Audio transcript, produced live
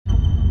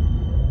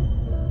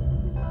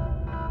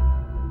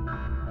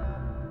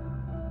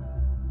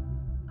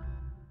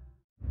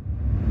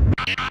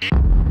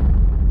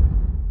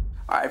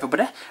Alright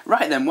everybody,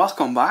 right then,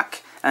 welcome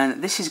back,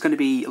 and this is going to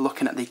be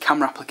looking at the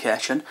camera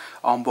application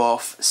on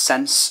both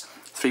Sense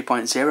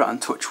 3.0 and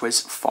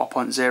TouchWiz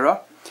 4.0,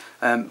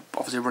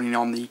 obviously running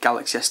on the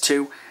Galaxy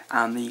S2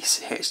 and the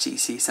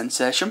HTC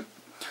Sensation.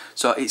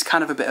 So it's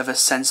kind of a bit of a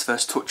Sense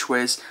versus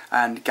TouchWiz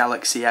and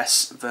Galaxy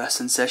S versus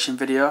Sensation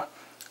video,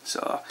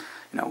 so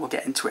we'll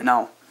get into it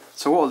now.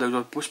 So what we'll do is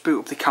we'll just boot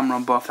up the camera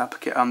on both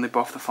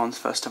the phones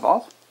first of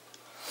all.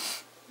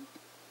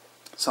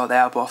 So they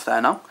are both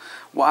there now.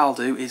 What I'll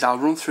do is I'll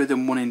run through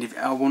them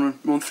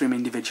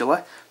individually,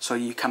 so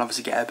you can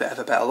obviously get a bit of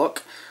a better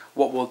look.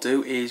 What we'll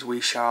do is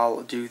we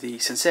shall do the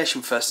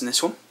Sensation first in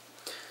this one.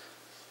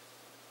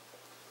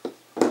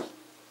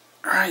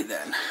 Right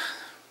then.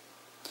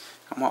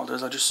 And what I'll do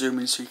is I'll just zoom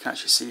in so you can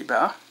actually see it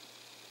better.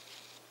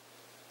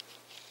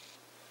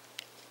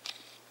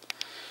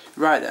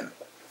 Right then.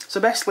 So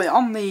basically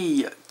on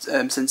the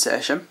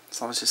Sensation,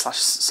 it's obviously /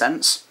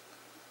 Sense.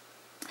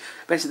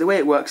 Basically the way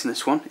it works in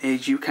this one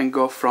is you can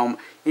go from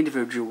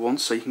individual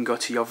ones, so you can go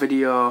to your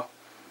video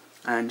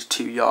and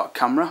to your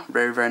camera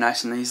very, very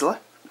nice and easily.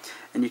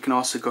 And you can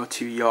also go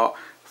to your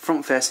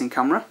front facing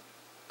camera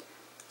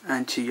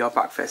and to your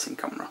back facing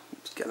camera.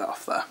 Let's get that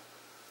off there.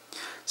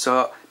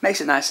 So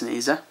makes it nice and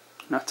easy.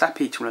 Now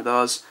tap each one of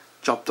those,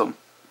 job done.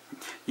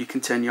 You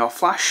can turn your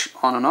flash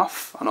on and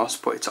off and also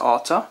put it to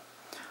auto.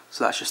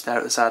 So that's just there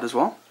at the side as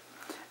well.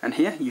 And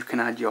here you can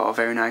add your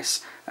very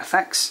nice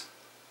effects.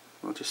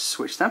 We'll just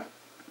switch them.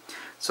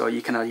 So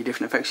you can add your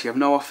different effects. You have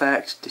no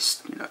effect,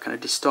 kind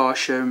of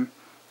distortion.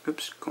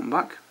 Oops, come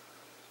back.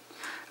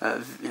 I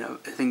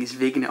think it's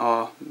Vigna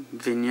or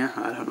Vinya.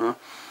 I don't know.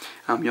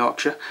 I'm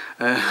Yorkshire.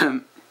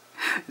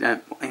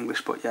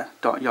 English, but yeah,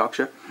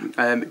 Yorkshire.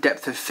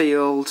 Depth of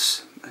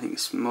fields. I think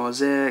it's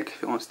mosaic.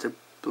 If it wants to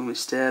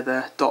stay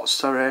there. Dots,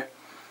 sorry.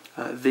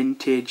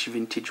 Vintage,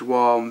 vintage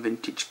warm,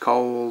 vintage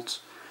cold.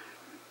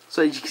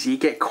 So as you can see, you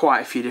get quite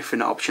a few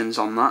different options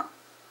on that.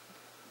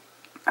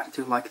 I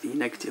do like the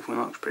negative one,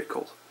 that looks pretty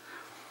cool.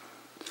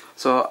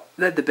 So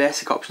they're the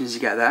basic options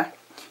you get there.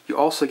 You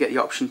also get the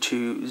option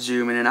to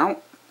zoom in and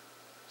out.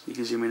 So you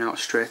can zoom in and out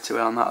straight away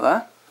on that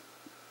there.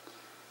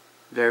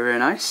 Very, very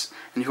nice.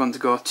 And if you want to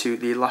go to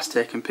the last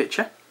taken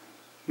picture,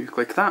 you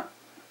click that.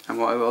 And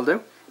what it will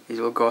do is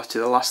it will go to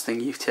the last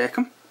thing you've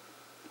taken.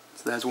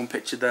 So there's one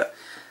picture that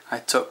I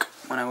took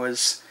when I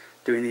was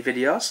doing the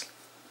videos.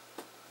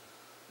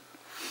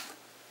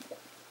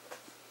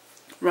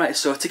 Right,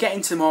 so to get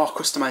into more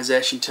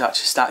customization, to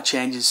actually start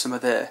changing some of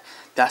the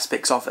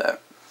aspects of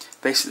it,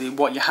 basically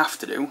what you have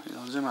to do,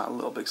 I'll zoom out a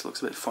little bit because it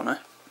looks a bit funny,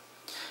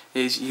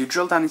 is you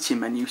drill down into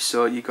your menu,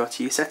 so you go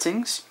to your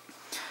settings,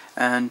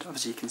 and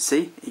obviously you can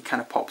see it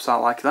kind of pops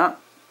out like that.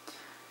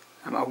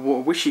 I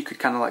wish you could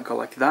kind of go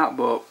like that,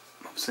 but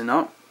obviously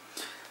not.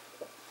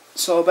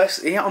 So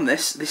basically on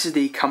this is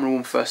the camera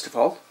one first of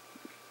all.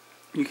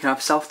 You can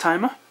have self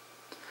timer,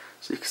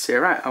 so you can say,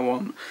 right, I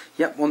want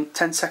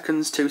 10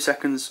 seconds, 2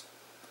 seconds,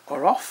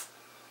 or off.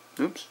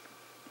 Oops,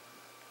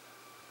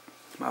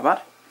 my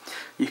bad.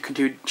 You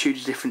can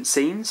choose different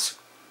scenes.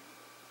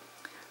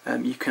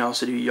 You can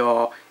also do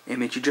your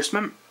image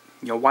adjustment,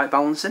 your white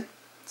balancing,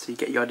 so you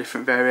get your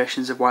different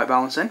variations of white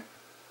balancing.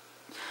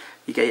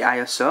 You get your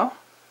ISO, so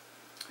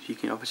you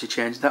can obviously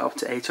change that up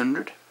to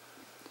 800,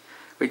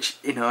 which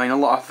in a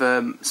lot of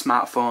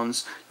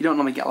smartphones you don't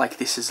normally get like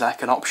this as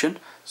like an option,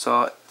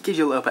 so it gives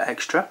you a little bit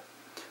extra.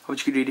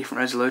 Obviously you can do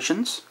different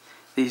resolutions.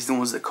 These are the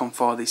ones that come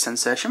for the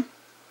Sensation.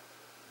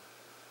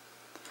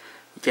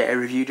 You get a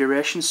review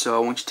duration,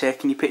 so once you're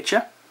taking your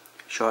picture,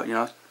 show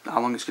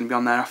how long it's going to be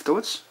on there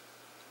afterwards.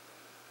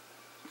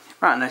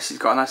 Right, and this has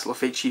got a nice little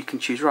feature. You can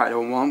choose, right, I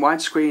want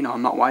widescreen or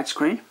not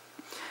widescreen.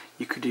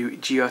 You could do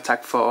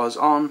geotag photos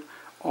on,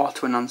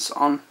 auto enhance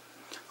on,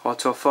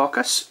 auto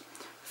focus,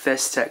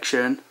 face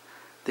detection,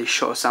 the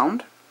shutter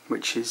sound,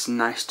 which is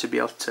nice to be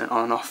able to turn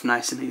on and off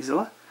nice and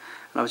easily.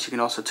 And obviously you can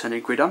also turn a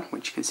grid on,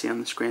 which you can see on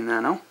the screen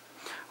there now,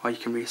 or you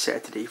can reset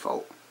it to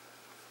default.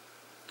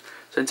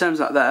 So in terms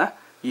of that there,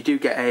 you do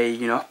get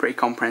a pretty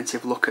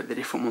comprehensive look at the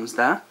different ones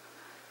there.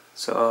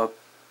 So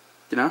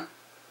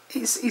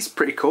it's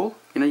pretty cool.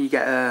 You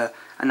get a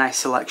nice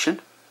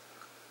selection.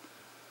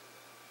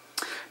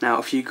 Now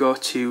if you go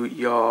to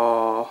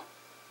your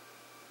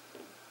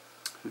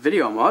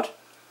video mode,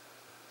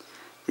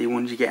 the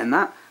ones you get in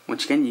that,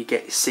 once again you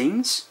get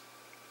scenes,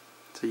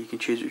 so you can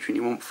choose which one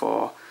you want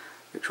for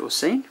the actual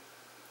scene.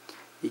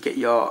 You get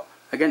your,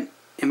 again,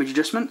 image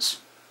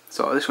adjustments.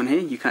 So this one here,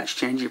 you can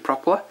actually change it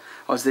properly.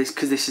 Because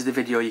this is the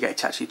video, you get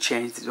to actually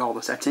change all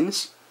the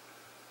settings.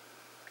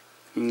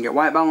 You can get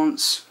white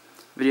balance,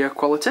 video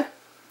quality,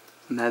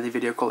 and they're the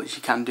video qualities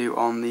you can do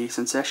on the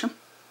Sensation.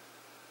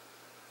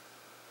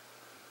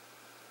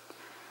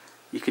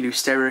 You can do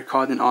stereo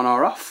recording on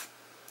or off,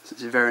 so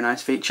it's a very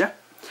nice feature.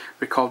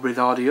 Record with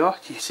audio,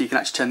 so you can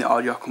actually turn the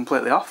audio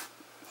completely off.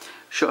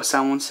 Shutter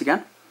sound once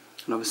again,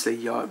 and obviously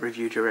your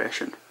review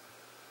duration.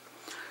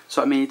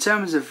 So in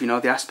terms of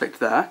the aspect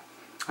there,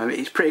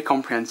 it's pretty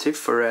comprehensive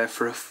for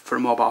a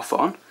mobile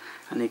phone,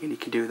 and again you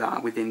can do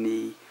that within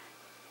the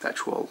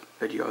actual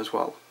video as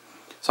well.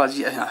 So as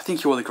I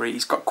think you will agree,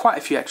 it's got quite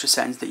a few extra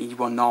settings that you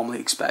would normally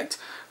expect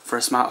for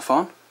a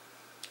smartphone.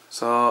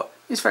 So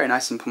it's a very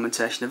nice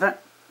implementation of it.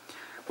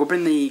 We'll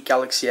bring the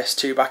Galaxy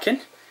S2 back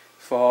in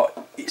for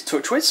its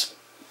TouchWiz,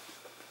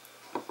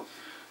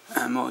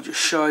 and we'll just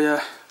show you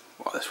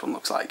what this one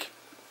looks like.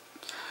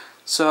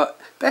 So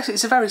basically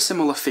it's a very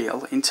similar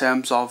feel in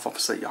terms of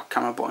obviously your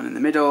camera button in the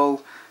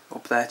middle,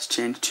 up there to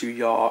change to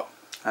your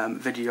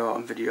video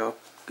and video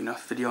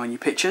in your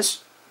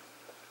pictures.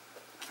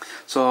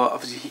 So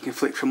obviously you can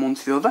flick from one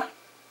to the other.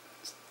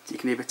 You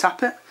can either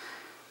tap it,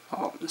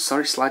 or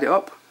slide it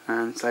up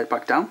and slide it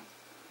back down.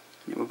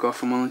 It will go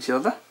from one to the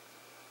other.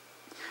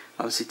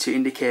 Obviously to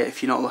indicate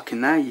if you're not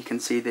looking there, you can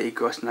see that it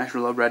goes to a nice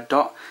little red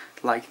dot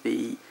like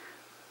the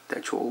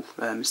actual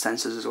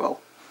sensors as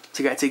well.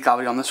 To get to the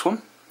gallery on this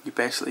one, you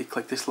basically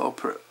click this little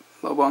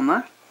button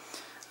there.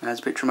 And there's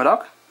a picture of my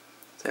dog.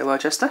 Say hello,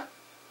 Chester.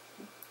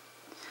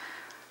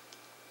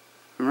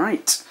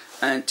 Right,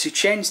 and to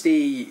change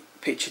the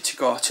picture to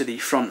go to the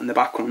front and the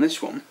back one on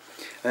this one,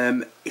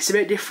 it's a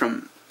bit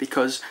different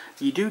because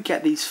you do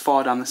get these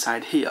four down the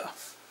side here.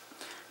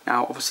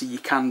 Now obviously you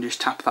can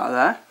just tap that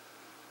there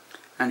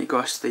and it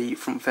goes to the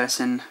front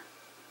facing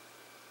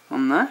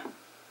on there.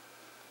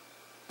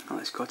 Now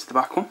let's go to the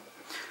back one.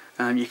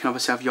 You can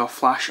obviously have your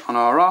flash on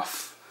or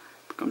off.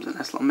 It becomes a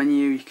nice little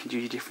menu. You can do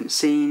your different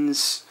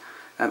scenes.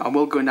 I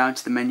will go down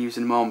to the menus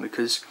in a moment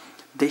because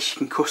this you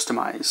can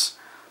customise.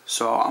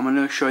 So I'm going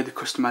to show you the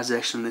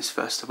customization on this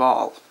first of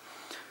all.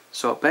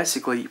 So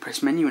basically you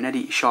press menu and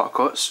edit your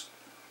shortcuts.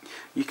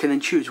 You can then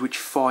choose which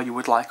four you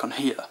would like on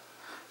here.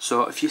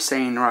 So if you're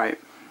saying, right,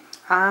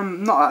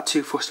 I'm not that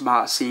too fussed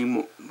about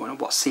seeing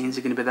what scenes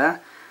are going to be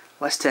there,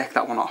 let's take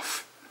that one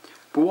off.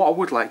 But what I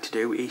would like to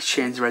do is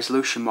change the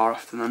resolution more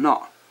often than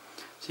not.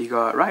 So you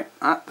go, right,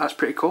 that's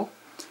pretty cool.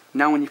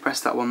 Now when you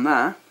press that one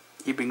there,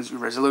 it brings the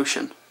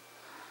resolution.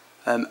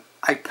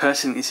 I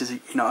personally think this is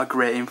a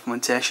great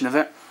implementation of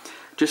it,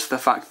 just for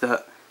the fact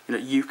that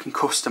you can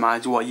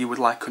customise what you would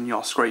like on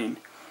your screen,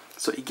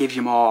 so it gives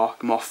you more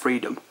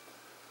freedom.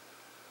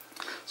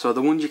 So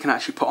the ones you can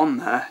actually put on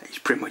there is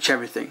pretty much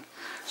everything.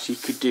 So you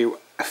could do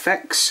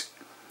effects,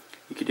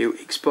 you could do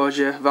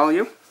exposure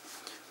value,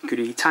 you could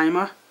do your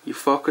timer, your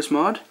focus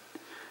mode,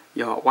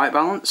 your white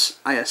balance,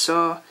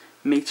 ISO,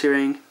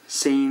 metering,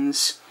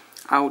 scenes,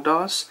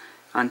 outdoors,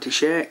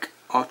 anti-shake,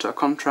 auto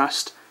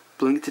contrast,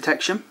 blink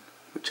detection,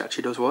 which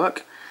actually does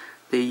work,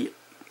 the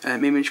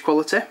image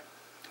quality,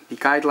 the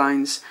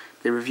guidelines,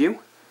 the review,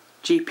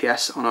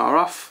 GPS on or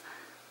off,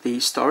 the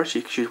storage,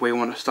 you can choose where you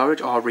want to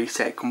storage or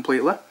reset it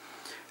completely.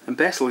 And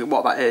basically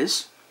what that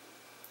is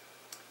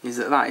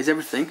that is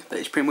everything that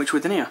is pretty much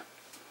within here.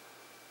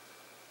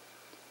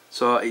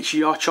 So it's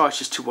your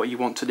choice as to what you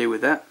want to do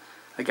with it.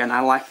 Again, I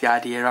like the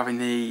idea of having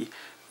the,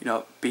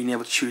 being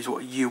able to choose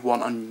what you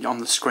want on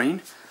the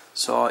screen.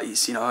 So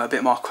it's, a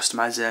bit more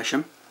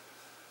customization.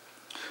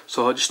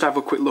 So just have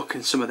a quick look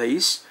in some of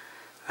these.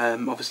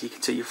 Obviously you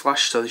can see your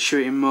flash, so the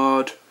shooting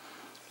mode.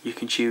 You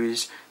can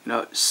choose,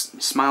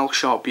 smile,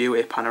 short,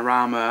 beauty,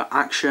 panorama,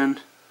 action.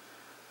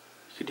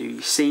 You can do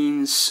your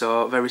scenes,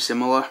 so very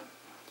similar.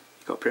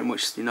 You've got pretty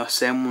much,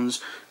 same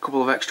ones, a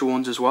couple of extra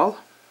ones as well.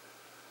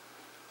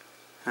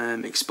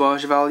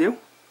 Exposure value,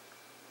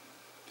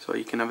 so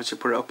you can obviously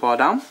put it up or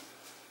down.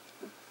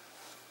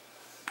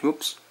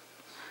 Oops,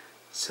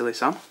 silly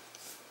Sam.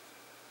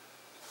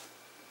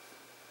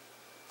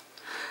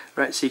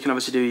 Right, so you can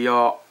obviously do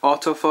your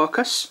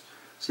autofocus,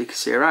 so you can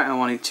see, right, I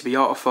want it to be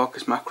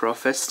autofocus, macro,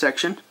 face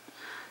detection. You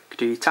can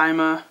do your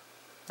timer,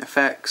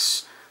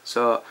 effects,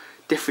 so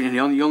different.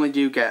 You only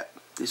do get,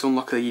 it's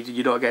unlucky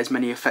you don't get as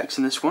many effects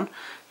in this one.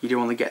 You do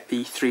only get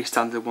the 3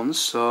 standard ones,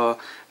 so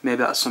maybe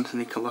that's something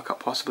you can look at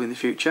possibly in the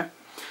future.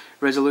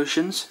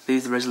 Resolutions,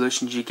 these are the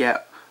resolutions you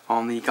get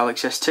on the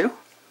Galaxy S2,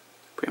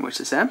 pretty much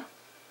the same.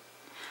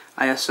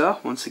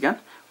 ISO, once again,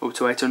 up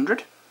to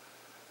 800.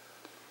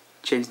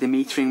 Change the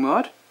metering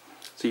mode,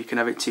 so you can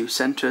have it to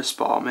center,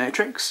 spot,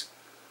 matrix.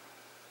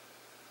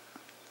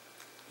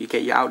 You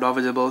get your outdoor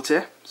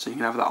visibility, so you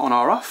can have that on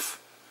or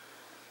off.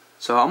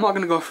 So I'm not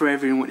going to go through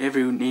every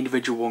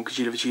individual one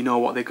because you know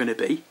what they're going to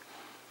be.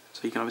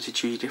 So you can obviously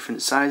choose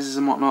different sizes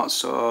and whatnot,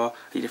 so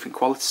different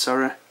quality,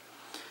 sorry.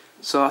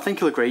 So I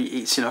think you'll agree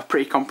it's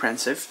pretty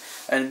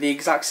comprehensive, and the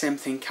exact same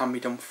thing can be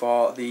done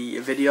for the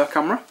video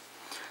camera.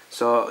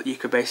 So you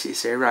could basically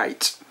say,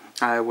 right,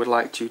 I would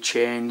like to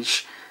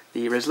change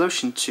the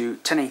resolution to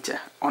 1080. I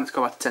want it to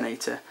go back to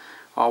 1080,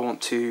 or I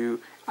want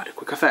to add a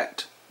quick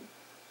effect.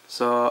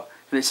 So,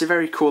 and it's a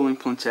very cool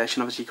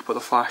implementation. Obviously you can put the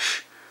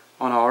flash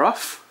on or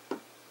off.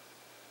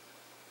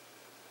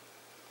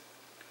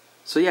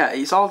 So yeah,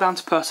 it's all down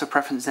to personal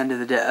preference at the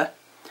end of the day,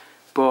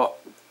 but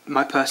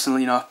my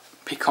personal,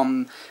 pick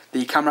on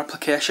the camera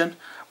application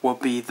would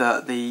be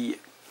the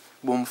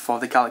one for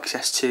the Galaxy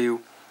S2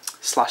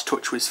 /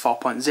 TouchWiz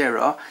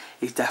 4.0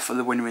 is definitely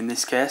the winner in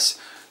this case,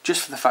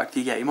 just for the fact that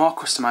you get more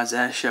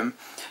customization,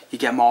 you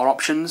get more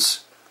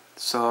options,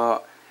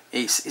 so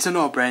it's a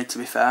no-brainer, to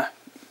be fair.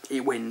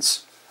 It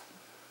wins.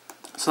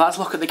 So let's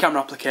look at the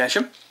camera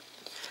application.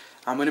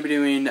 I'm going to be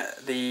doing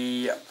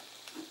the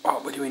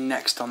what we're doing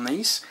next on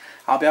these.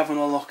 I'll be having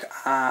a look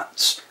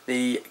at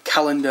the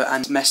calendar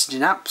and messaging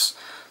apps,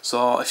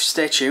 so if you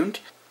stay tuned.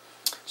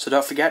 So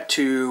don't forget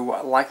to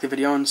like the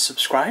video and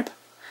subscribe,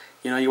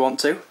 you know you want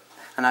to,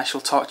 and I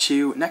shall talk to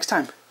you next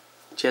time.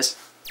 Cheers.